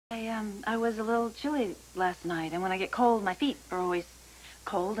I was a little chilly last night, and when I get cold, my feet are always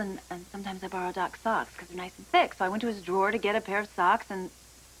cold, and sometimes I borrow Doc's socks because they're nice and thick. So I went to his drawer to get a pair of socks, and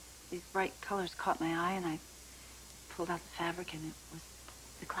these bright colors caught my eye, and I pulled out the fabric, and it was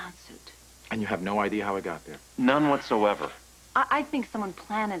the clown suit. And you have no idea how it got there? None whatsoever. I think someone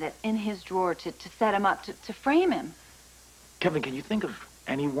planted it in his drawer to set him up, to frame him. Kevin, can you think of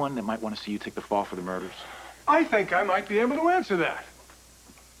anyone that might want to see you take the fall for the murders? I think I might be able to answer that.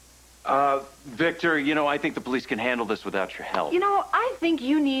 Victor, you know, I think the police can handle this without your help. You know, I think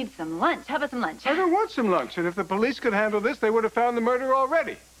you need some lunch. How about some lunch? I don't want some lunch, and if the police could handle this, they would have found the murderer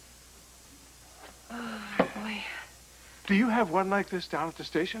already. Oh, boy. Do you have one like this down at the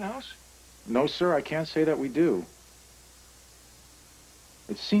station house? No, sir, I can't say that we do.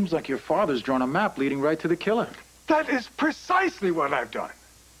 It seems like your father's drawn a map leading right to the killer. That is precisely what I've done.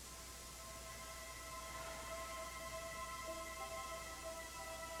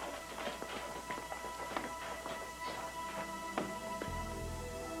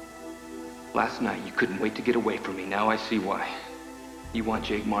 Last night, you couldn't wait to get away from me. Now I see why. You want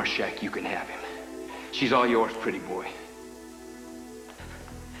Jake Marshak, you can have him. She's all yours, pretty boy.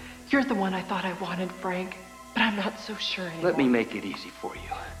 You're the one I thought I wanted, Frank, but I'm not so sure anymore. Let me make it easy for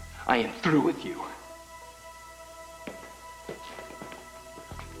you. I am through with you.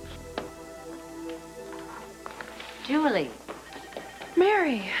 Julie.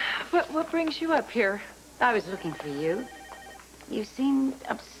 Mary, what brings you up here? I was looking for you. You seemed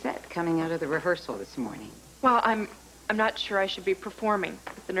upset coming out of the rehearsal this morning. Well, I'm not sure I should be performing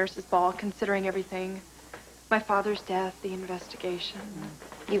at the nurses' ball, considering everything. My father's death, the investigation.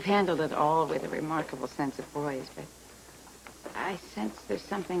 You've handled it all with a remarkable sense of poise, but I sense there's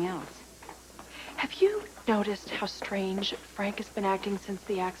something else. Have you noticed how strange Frank has been acting since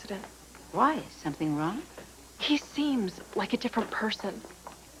the accident? Why? Is something wrong? He seems like a different person.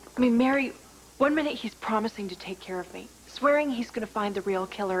 I mean, Mary, one minute he's promising to take care of me, swearing he's going to find the real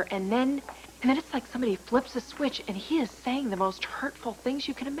killer, and then it's like somebody flips a switch and he is saying the most hurtful things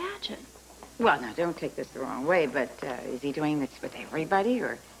you can imagine. Well, now, don't take this the wrong way, but is he doing this with everybody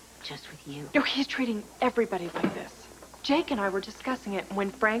or just with you? No, he's treating everybody like this. Jake and I were discussing it, and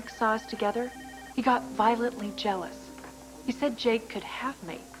when Frank saw us together, he got violently jealous. He said Jake could have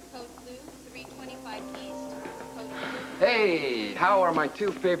me. Code Blue, 325 East. Code Blue. Hey, how are my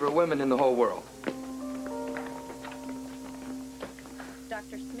two favorite women in the whole world?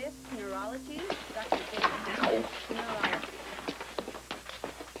 Dr. Smith, neurology. Dr. Davis, neurology.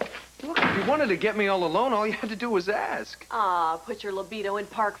 Look, if you wanted to get me all alone, all you had to do was ask. Ah, put your libido in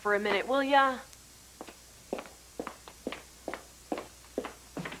park for a minute, will ya?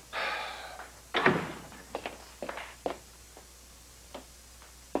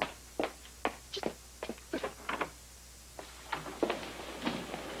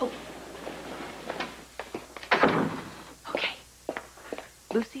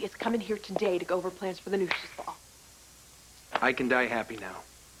 Lucy is coming here today to go over plans for the nurses' ball. I can die happy now.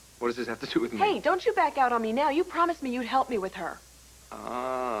 What does this have to do with me? Hey, don't you back out on me now. You promised me you'd help me with her.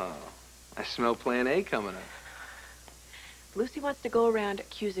 Oh, I smell plan A coming up. Lucy wants to go around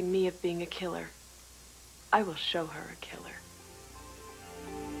accusing me of being a killer. I will show her a killer.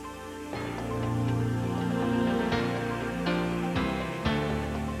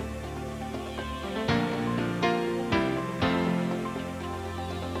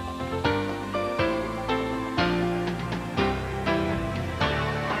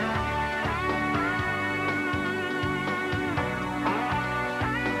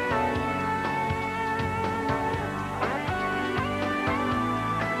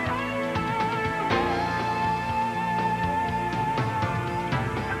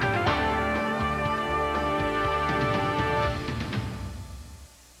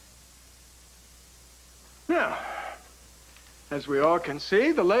 Now, as we all can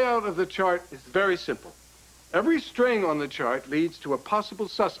see, the layout of the chart is very simple. Every string on the chart leads to a possible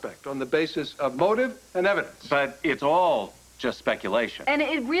suspect on the basis of motive and evidence. But it's all just speculation. And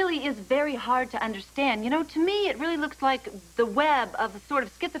it really is very hard to understand. You know, to me, it really looks like the web of a sort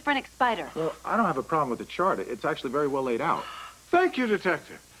of schizophrenic spider. Well, I don't have a problem with the chart. It's actually very well laid out. Thank you,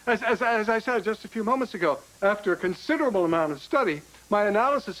 Detective. As I said just a few moments ago, after a considerable amount of study, my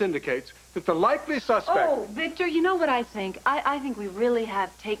analysis indicates that the likely suspect... Oh, Victor, you know what I think? I think we really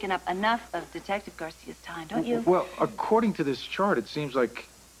have taken up enough of Detective Garcia's time, don't you? Well, according to this chart, it seems like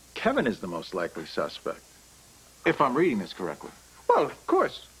Kevin is the most likely suspect. If I'm reading this correctly. Well, of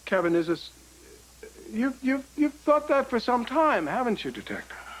course, Kevin is a... You've thought that for some time, haven't you,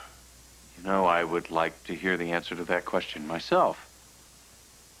 Detective? You know, I would like to hear the answer to that question myself.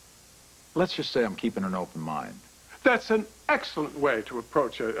 Let's just say I'm keeping an open mind. That's an excellent way to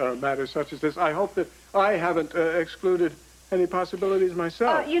approach a matter such as this. I hope that I haven't excluded any possibilities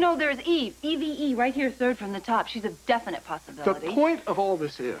myself. You know, there's Eve, EVE, right here, third from the top. She's a definite The possibility. point of all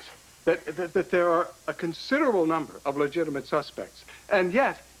this is that there are a considerable number of legitimate suspects. And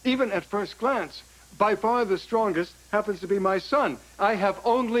yet, even at first glance, by far the strongest happens to be my son. I have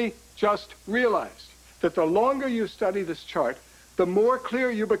only just realized that the longer you study this chart, the more clear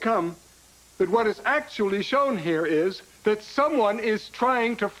you become that what is actually shown here is that someone is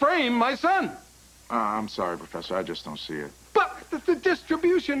trying to frame my son. I'm sorry, Professor. I just don't see it. But the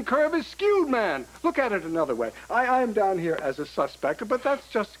distribution curve is skewed, man. Look at it another way. I am down here as a suspect, but that's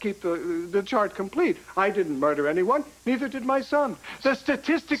just to keep the chart complete. I didn't murder anyone. Neither did my son. The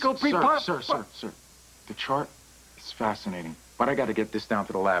statistical Sir. The chart is fascinating, but I got to get this down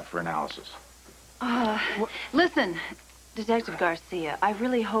to the lab for analysis. Listen, Detective Garcia, I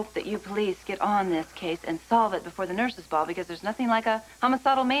really hope that you police get on this case and solve it before the nurses' ball, because there's nothing like a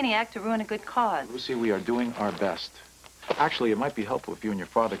homicidal maniac to ruin a good cause. Lucy, we are doing our best. Actually, it might be helpful if you and your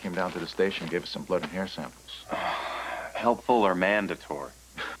father came down to the station and gave us some blood and hair samples. Helpful or mandatory?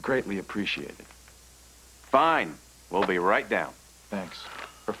 Greatly appreciated. Fine. We'll be right down. Thanks.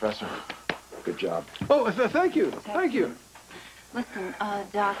 Professor, good job. Oh, thank you. Thank you. Listen,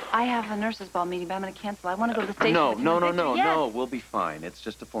 Doc, I have a nurses' ball meeting, but I'm going to cancel. I want to go to the station. No, with you no, and no, Victor. no, Yes. no. We'll be fine. It's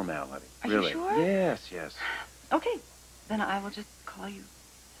just a formality. Are you Really. sure? Yes, yes. Okay, then I will just call you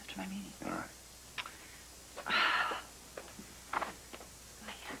after my meeting. All right.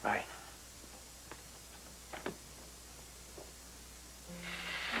 Bye.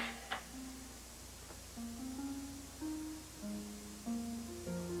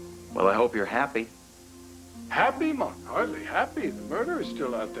 Well, I hope you're happy. Happy, Mark? Hardly happy. The murder is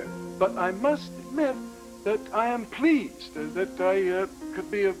still out there. But I must admit that I am pleased that I could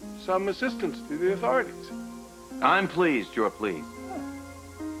be of some assistance to the authorities. I'm pleased you're pleased.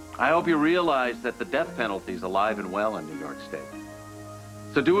 I hope you realize that the death penalty is alive and well in New York State.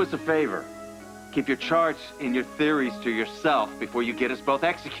 So do us a favor. Keep your charts and your theories to yourself before you get us both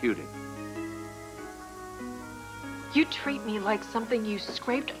executed. You treat me like something you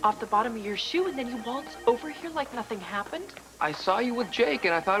scraped off the bottom of your shoe and then you waltz over here like nothing happened? I saw you with Jake,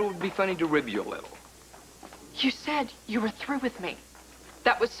 and I thought it would be funny to rib you a little. You said you were through with me.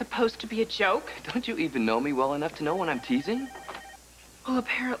 That was supposed to be a joke? Don't you even know me well enough to know when I'm teasing? Well,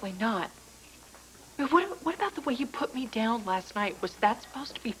 apparently not. But what about the way you put me down last night? Was that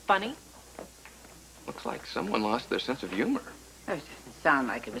supposed to be funny? Looks like someone lost their sense of humor. It doesn't sound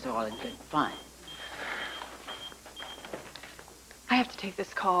like it was all in good fun. I have to take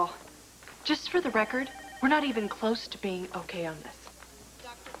this call. Just for the record, we're not even close to being okay on this.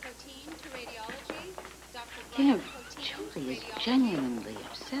 Dr. Coteen to radiology. Dr. You know, Brian Coteen to Julie is radiology. genuinely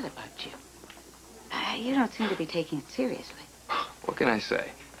upset about you. You don't seem to be taking it seriously. What can I say?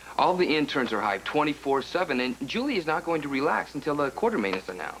 All the interns are hyped 24/7, and Julie is not going to relax until the quartermain is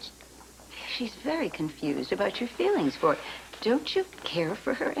announced. She's very confused about your feelings for her. Don't you care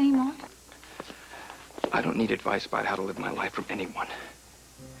for her anymore? I don't need advice about how to live my life from anyone.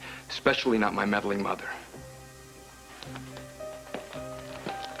 Especially not my meddling mother.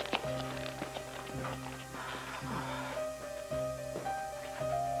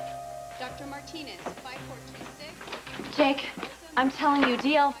 Dr. Martinez, 5426. Jake, I'm telling you,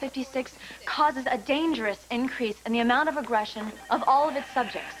 DL56 causes a dangerous increase in the amount of aggression of all of its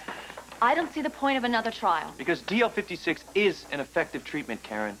subjects. I don't see the point of another trial. Because DL56 is an effective treatment,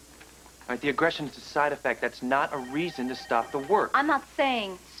 Karen. All right, the aggression is a side effect. That's not a reason to stop the work. I'm not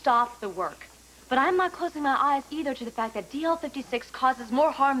saying stop the work, but I'm not closing my eyes either to the fact that DL56 causes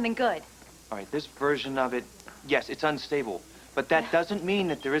more harm than good. All right, this version of it, yes, it's unstable. But that doesn't mean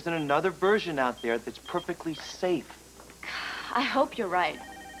that there isn't another version out there that's perfectly safe. I hope you're right.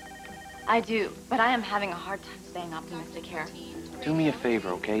 I do, but I am having a hard time staying optimistic here. Do me a favor,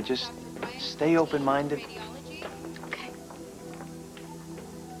 okay? Just stay open-minded. Radiology. Okay.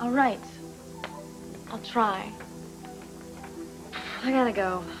 All right. I'll try. I gotta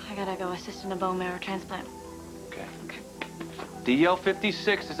go. I gotta go assist in a bone marrow transplant. Okay.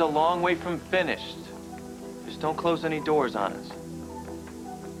 DL56 is a long way from finished. Just don't close any doors on us.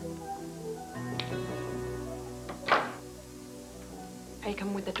 Hey,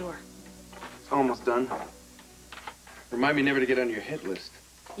 come with the door. It's almost done. Remind me never to get on your hit list.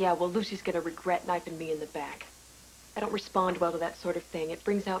 Yeah, well, Lucy's gonna regret knifing me in the back. I don't respond well to that sort of thing. It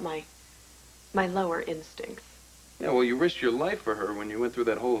brings out my lower instincts. Yeah, well, you risked your life for her when you went through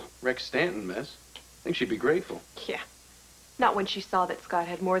that whole Rex Stanton mess. I think she'd be grateful. Yeah. Not when she saw that Scott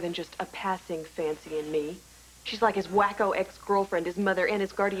had more than just a passing fancy in me. She's like his wacko ex-girlfriend, his mother, and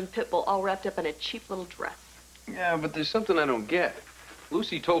his guardian pit bull all wrapped up in a cheap little dress. Yeah, but there's something I don't get.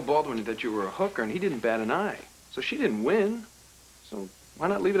 Lucy told Baldwin that you were a hooker, and he didn't bat an eye. So she didn't win. So why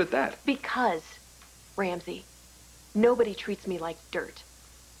not leave it at that? Because, Ramsey, nobody treats me like dirt.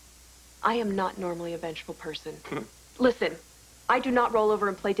 I am not normally a vengeful person. Listen, I do not roll over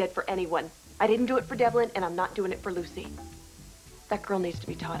and play dead for anyone. I didn't do it for Devlin, and I'm not doing it for Lucy. That girl needs to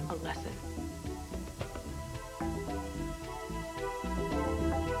be taught a lesson.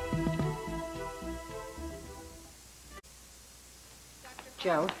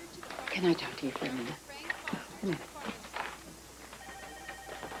 Joe, can I talk to you for a minute? Come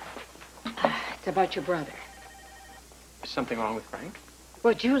here. It's about your brother. Is something wrong with Frank?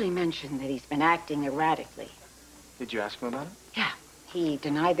 Well, Julie mentioned that he's been acting erratically. Did you ask him about it? Yeah. He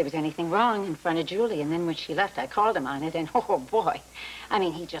denied there was anything wrong in front of Julie, and then when she left, I called him on it, and oh, boy. I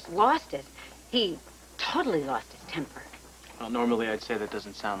mean, he just lost it. He totally lost his temper. Well, normally I'd say that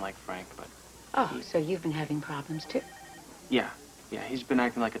doesn't sound like Frank, but... Oh, so you've been having problems, too? Yeah, he's been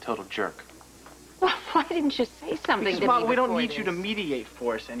acting like a total jerk. Well, why didn't you say something to me Mom, we don't before need you to this? mediate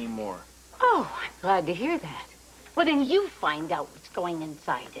for us anymore. Oh, I'm glad to hear that. Well, then you find out what's going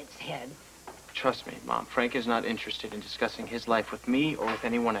inside its head. Trust me, Mom, Frank is not interested in discussing his life with me or with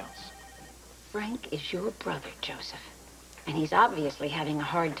anyone else. Frank is your brother, Joseph. And he's obviously having a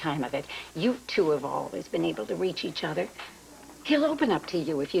hard time of it. You two have always been able to reach each other. He'll open up to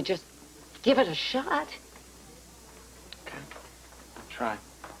you if you just give it a shot. Okay, I'll try.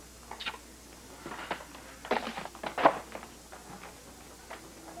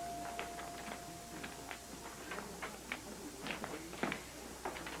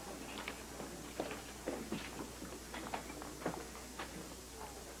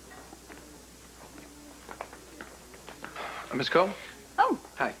 Miss Coe? Oh.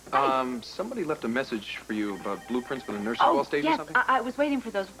 Hi. Somebody left a message for you about blueprints for the nursing Oh, hall stage yes, or something? I was waiting for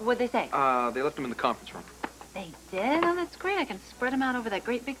those. What'd they say? They left them in the conference room. They did? Oh, that's great. I can spread them out over that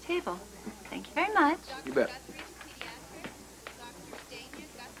great big table. Thank you very much. You bet.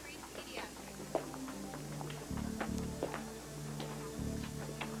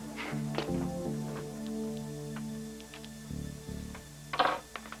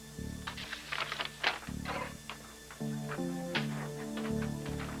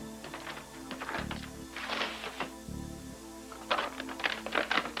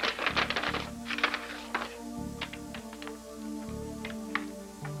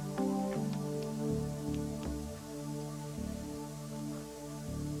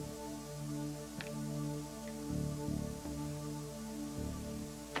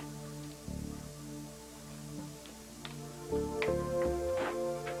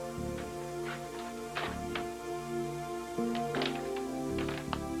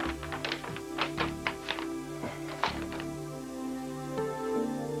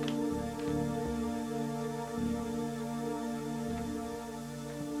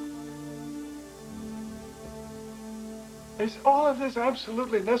 Is all of this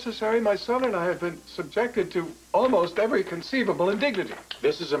absolutely necessary? My son and I have been subjected to almost every conceivable indignity.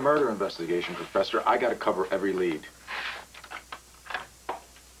 This is a murder investigation, Professor. I gotta cover every lead.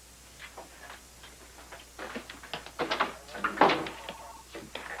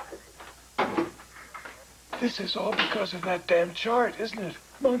 This is all because of that damn chart, isn't it?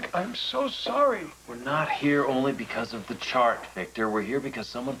 Monk, I'm so sorry. We're not here only because of the chart, Victor. We're here because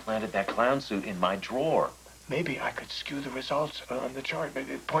someone planted that clown suit in my drawer. Maybe I could skew the results on the chart.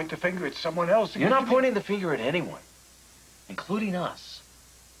 Maybe point the finger at someone else. You're not pointing the finger at anyone, including us.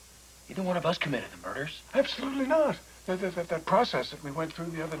 Neither one of us committed the murders. Absolutely not. That process that we went through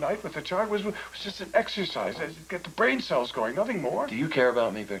the other night with the chart was just an exercise to get the brain cells going, nothing more. Do you care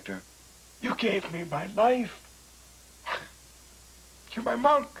about me, Victor? You gave me my life. You're my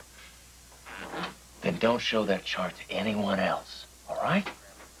monk. Then don't show that chart to anyone else, all right?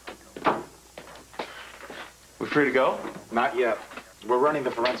 We free to go? Not yet. We're running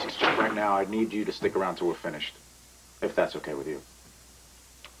the forensics check right now. I need you to stick around till we're finished. If that's okay with you.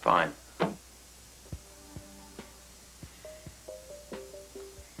 Fine.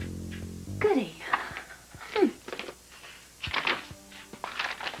 Goody.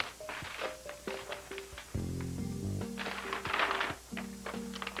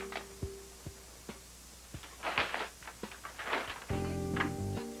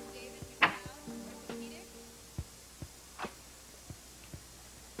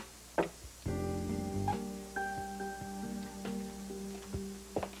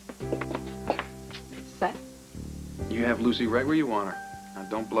 Set? You have Lucy right where you want her. Now,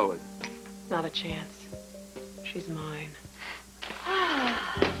 don't blow it. Not a chance. She's mine.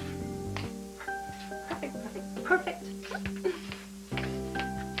 Perfect.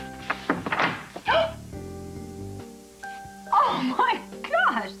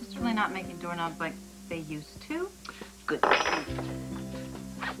 not making doorknobs like they used to? Good. Well,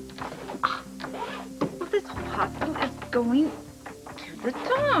 this hospital is going to the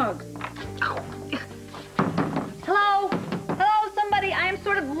dogs. Hello? Hello, somebody. I am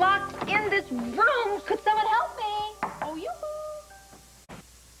sort of locked in this room. Could someone help me? Oh, you.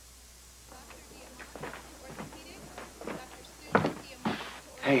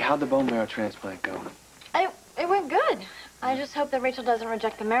 Hey, how'd the bone marrow transplant go? It went good. I just hope that Rachel doesn't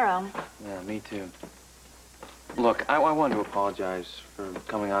reject the marrow. Yeah, me too. Look, I want to apologize for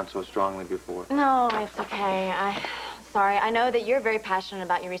coming on so strongly before. No, it's okay. Sorry. I know that you're very passionate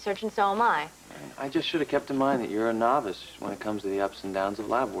about your research, and so am I. I just should have kept in mind that you're a novice when it comes to the ups and downs of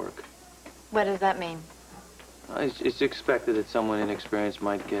lab work. What does that mean? It's expected that someone inexperienced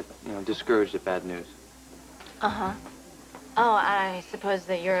might get, discouraged at bad news. Uh-huh. Oh, I suppose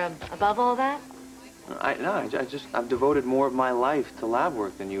that you're above all that? I've devoted more of my life to lab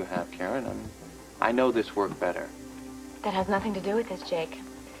work than you have, Karen. I know this work better. That has nothing to do with this, Jake.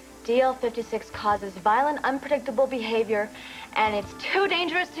 DL56 causes violent, unpredictable behavior, and it's too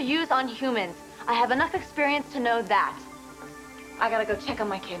dangerous to use on humans. I have enough experience to know that. I gotta go check on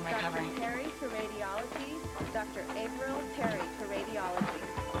my kid in recovery. Dr. Terry to radiology. Dr. Averill Terry to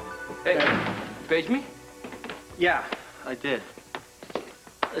radiology. Hey, page me? Yeah, I did.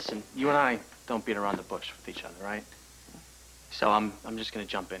 Listen, you and I don't beat around the bush with each other, right? So I'm just gonna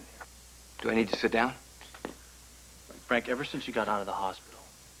jump in here. Do I need to sit down? Frank, ever since you got out of the hospital,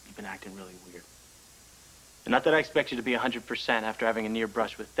 you've been acting really weird. And not that I expect you to be 100% after having a near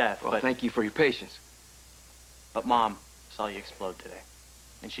brush with death, Well, but... thank you for your patience. But Mom saw you explode today,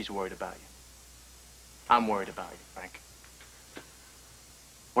 and she's worried about you. I'm worried about you, Frank.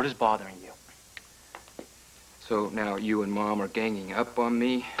 What is bothering you? So now you and Mom are ganging up on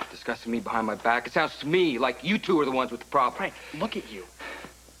me, discussing me behind my back. It sounds to me like you two are the ones with the problem. Frank, look at you.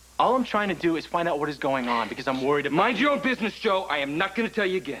 All I'm trying to do is find out what is going on because I'm worried about... Mind your own business, Joe. I am not going to tell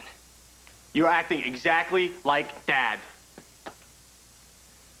you again. You're acting exactly like Dad.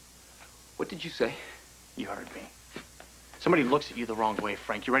 What did you say? You heard me. Somebody looks at you the wrong way,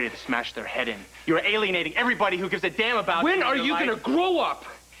 Frank. You're ready to smash their head in. You're alienating everybody who gives a damn about you. When are you going to grow up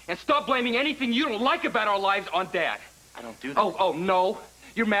and stop blaming anything you don't like about our lives on Dad? I don't do that. Oh, no.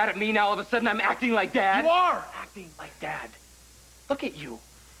 You're mad at me now. All of a sudden I'm acting like Dad. You are acting like Dad. Look at you.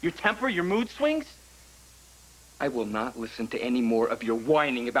 Your temper, your mood swings. I will not listen to any more of your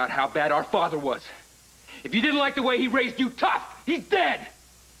whining about how bad our father was. If you didn't like the way he raised you tough, he's dead.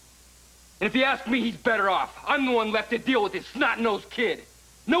 And if you ask me, he's better off. I'm the one left to deal with this snot-nosed kid.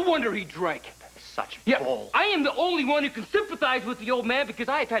 No wonder he drank. Such bull. I am the only one who can sympathize with the old man because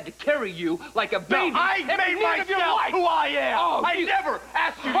I've had to carry you like a baby. No, I made myself who I am. Oh, I never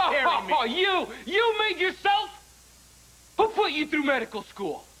asked you to carry me. Oh, you made yourself? Who put you through medical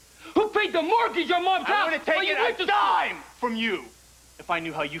school? Who paid the mortgage on Mom's house? I would have taken a dime from you if I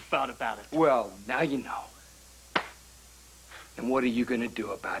knew how you felt about it. Well, now you know. And what are you going to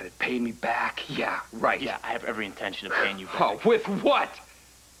do about it? Pay me back? Yeah, right. Yeah, I have every intention of paying you back. Oh, with what?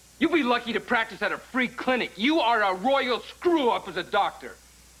 You'll be lucky to practice at a free clinic. You are a royal screw-up as a doctor.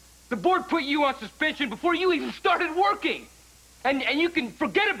 The board put you on suspension before you even started working. And you can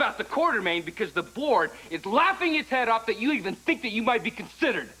forget about the Quartermain because the board is laughing its head off that you even think that you might be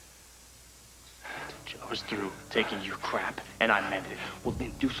considered. I was through taking your crap, and I meant it. Well,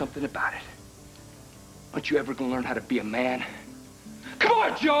 then do something about it. Aren't you ever gonna learn how to be a man? Come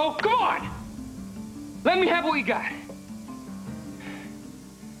on, Joe! Come on! Let me have what you got.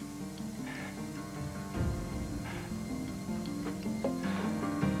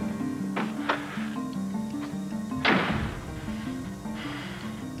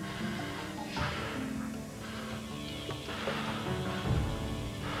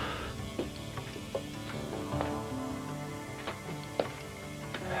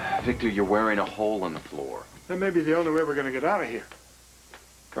 Victor, you're wearing a hole in the floor. That may be the only way we're going to get out of here.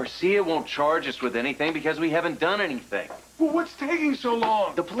 Garcia won't charge us with anything because we haven't done anything. Well, what's taking so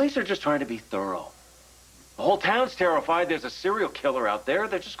long? The police are just trying to be thorough. The whole town's terrified there's a serial killer out there.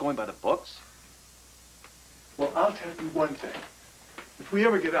 They're just going by the books. Well, I'll tell you one thing. If we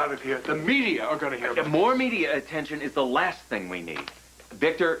ever get out of here, the media are going to hear about it. More media attention is the last thing we need.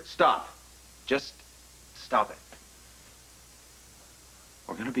 Victor, stop. Just stop it.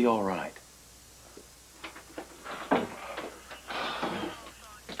 We're going to be all right.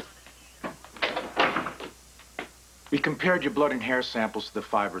 We compared your blood and hair samples to the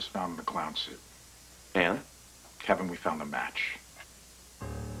fibers found in the clown suit. And? Kevin, we found a match.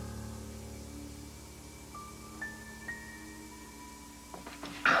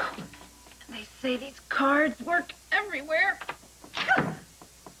 They say these cards work everywhere.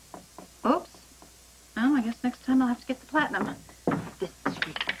 next time I'll have to get the platinum. This is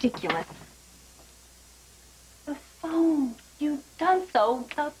ridiculous. The phone. You've done so.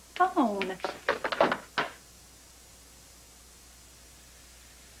 The phone.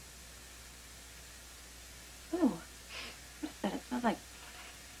 Ooh. What is that? It smells like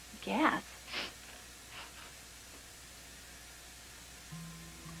gas.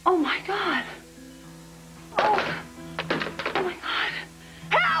 Oh, my God. Oh. Oh, my God.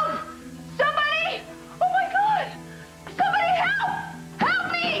 Help! Somebody! Oh, my God! Somebody help!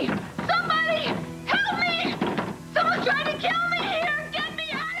 Help me! Somebody! Help me! Someone's trying to kill me here! Get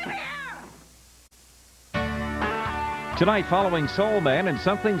me out of here! Tonight, following Soul Man and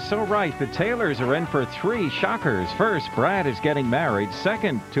Something So Right, the Taylors are in for 3 shockers. First, Brad is getting married.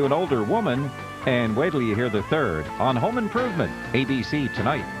 Second, to an older woman. And wait till you hear the third on Home Improvement, ABC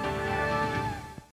Tonight.